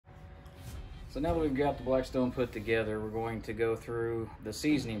So now that we've got the Blackstone put together, we're going to go through the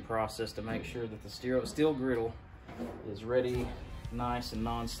seasoning process to make sure that the steel griddle is ready, nice and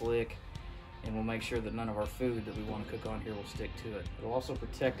non-slick, and we'll make sure that none of our food that we want to cook on here will stick to it. It'll also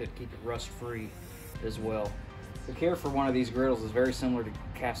protect it, keep it rust-free as well. The care for one of these griddles is very similar to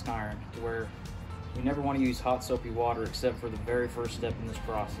cast iron, to where we never want to use hot soapy water except for the very first step in this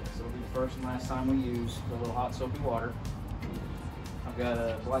process. It'll be the first and last time we use a little hot soapy water. I've got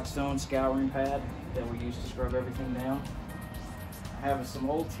a Blackstone scouring pad that we use to scrub everything down. I have some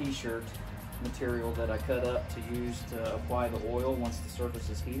old t-shirt material that I cut up to use to apply the oil once the surface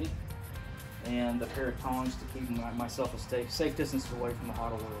is heated, and a pair of tongs to keep myself a safe distance away from the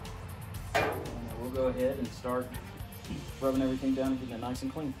hot oil. And we'll go ahead and start rubbing everything down and getting it nice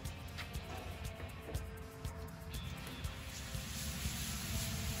and clean.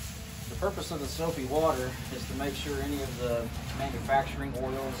 The purpose of the soapy water is to make sure any of the manufacturing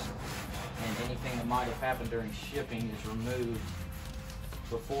oils and anything that might have happened during shipping is removed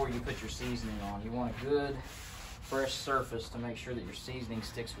before you put your seasoning on. You want a good, fresh surface to make sure that your seasoning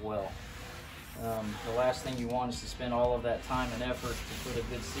sticks well. The last thing you want is to spend all of that time and effort to put a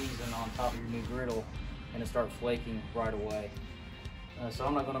good season on top of your new griddle and to start flaking right away. So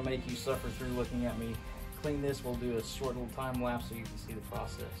I'm not going to make you suffer through looking at me clean this. We'll do a short little time lapse so you can see the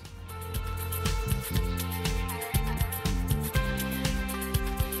process.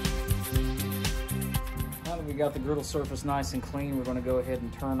 Now that we got the griddle surface nice and clean, we're going to go ahead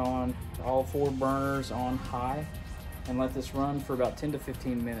and turn on all 4 burners on high and let this run for about 10 to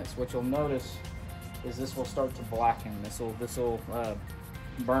 15 minutes. What you'll notice is this will start to blacken. This will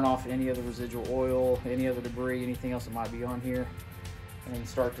burn off any of the residual oil, any other debris, anything else that might be on here, and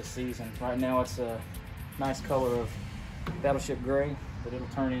start to season. Right now it's a nice color of battleship gray, but it'll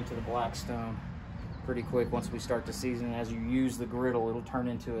turn into the Blackstone pretty quick once we start to season. And as you use the griddle, it'll turn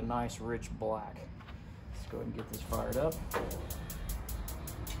into a nice rich black. Let's go ahead and get this fired up.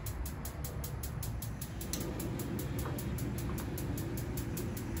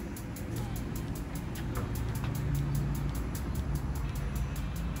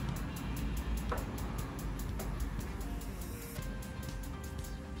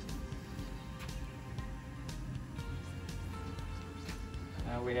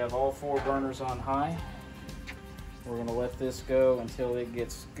 Now we have all 4 burners on high. We're going to let this go until it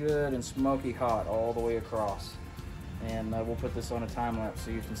gets good and smoky hot all the way across. And we'll put this on a time lapse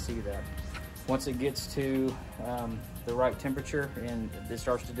so you can see that. Once it gets to the right temperature and it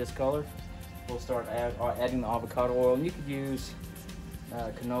starts to discolor, we'll start adding the avocado oil. And you could use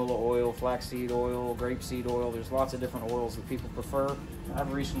canola oil, flaxseed oil, grapeseed oil. There's lots of different oils that people prefer.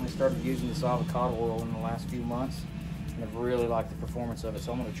 I've recently started using this avocado oil in the last few months, and I've really liked the performance of it,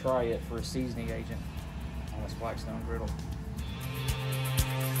 so I'm going to try it for a seasoning agent on this Blackstone griddle.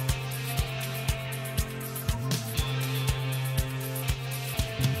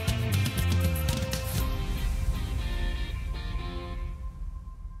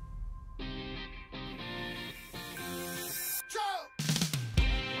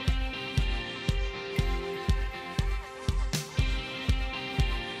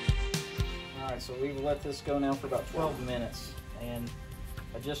 So we've let this go now for about 12 minutes, and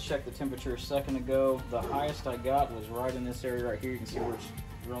I just checked the temperature a second ago. The highest I got was right in this area right here. You can see where it's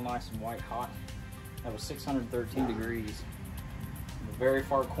real nice and white hot. That was 613 degrees. In the very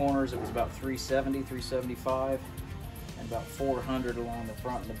far corners it was about 370, 375, and about 400 along the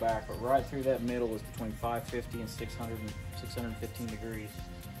front and the back. But right through that middle was between 550 and 600 and 615 degrees.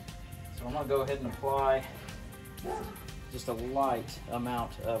 So I'm going to go ahead and apply just a light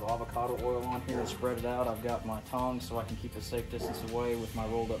amount of avocado oil on here and spread it out. I've got my tongs so I can keep a safe distance away with my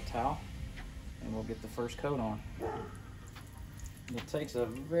rolled up towel, and we'll get the first coat on. And it takes a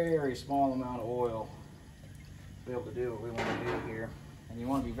very small amount of oil to be able to do what we want to do here, and you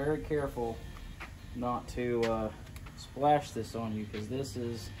want to be very careful not to splash this on you, because this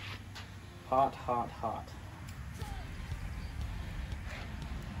is hot, hot, hot.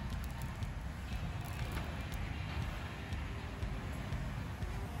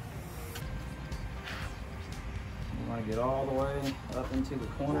 You want to get all the way up into the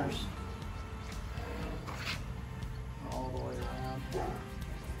corners, all the way around,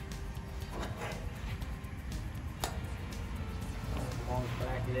 along the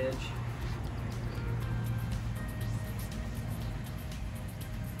back edge.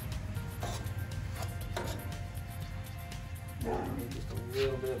 Need just a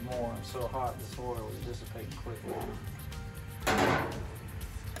little bit more. It's so hot, this oil is dissipating quickly.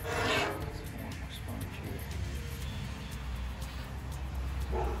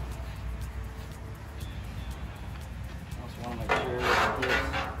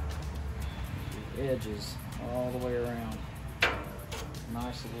 edges all the way around.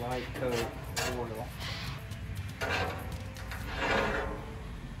 Nice light coat of oil.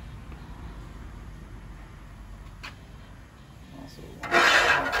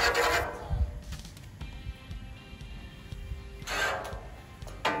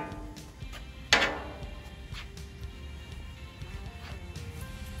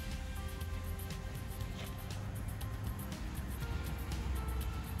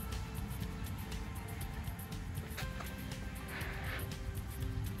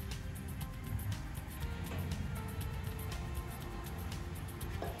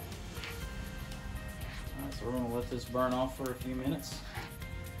 So we're going to let this burn off for a few minutes.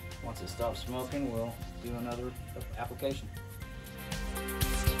 Once it stops smoking, we'll do another application.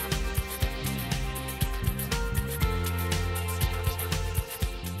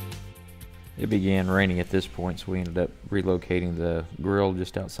 It began raining at this point, so we ended up relocating the grill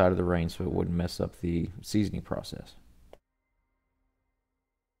just outside of the rain so it wouldn't mess up the seasoning process.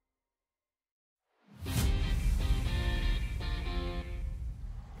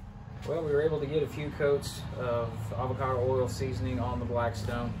 Well, we were able to get a few coats of avocado oil seasoning on the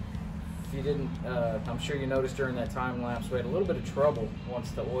Blackstone. If you didn't, I'm sure you noticed during that time lapse, we had a little bit of trouble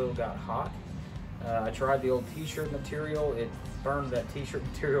once the oil got hot. I tried the old t-shirt material. It burned that t-shirt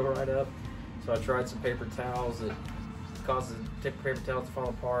material right up. So I tried some paper towels that causes paper towels to fall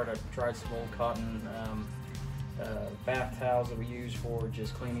apart. I tried some old cotton bath towels that we use for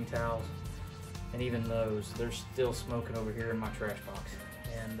just cleaning towels. And even those, they're still smoking over here in my trash box.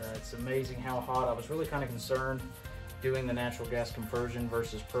 And it's amazing how hot. I was really kind of concerned doing the natural gas conversion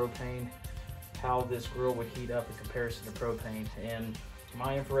versus propane, how this grill would heat up in comparison to propane. And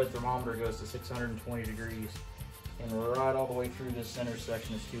my infrared thermometer goes to 620 degrees, and right all the way through this center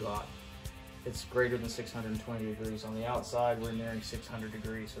section is too hot. It's greater than 620 degrees. On the outside, we're nearing 600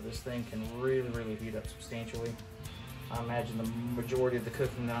 degrees, so this thing can really heat up substantially. I imagine the majority of the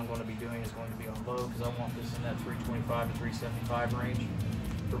cooking that I'm going to be doing is going to be on low, because I want this in that 325 to 375 range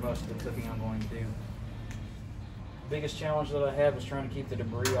for most of the cooking I'm going to do. The biggest challenge that I had was trying to keep the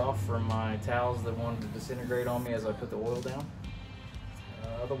debris off from my towels that wanted to disintegrate on me as I put the oil down.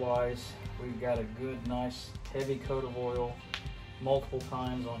 Otherwise, we've got a good, nice, heavy coat of oil multiple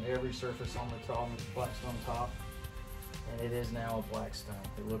times on every surface on the Blackstone top. And it is now a Blackstone.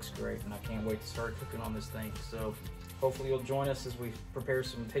 It looks great, and I can't wait to start cooking on this thing. So hopefully you'll join us as we prepare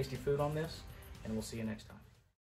some tasty food on this, and we'll see you next time.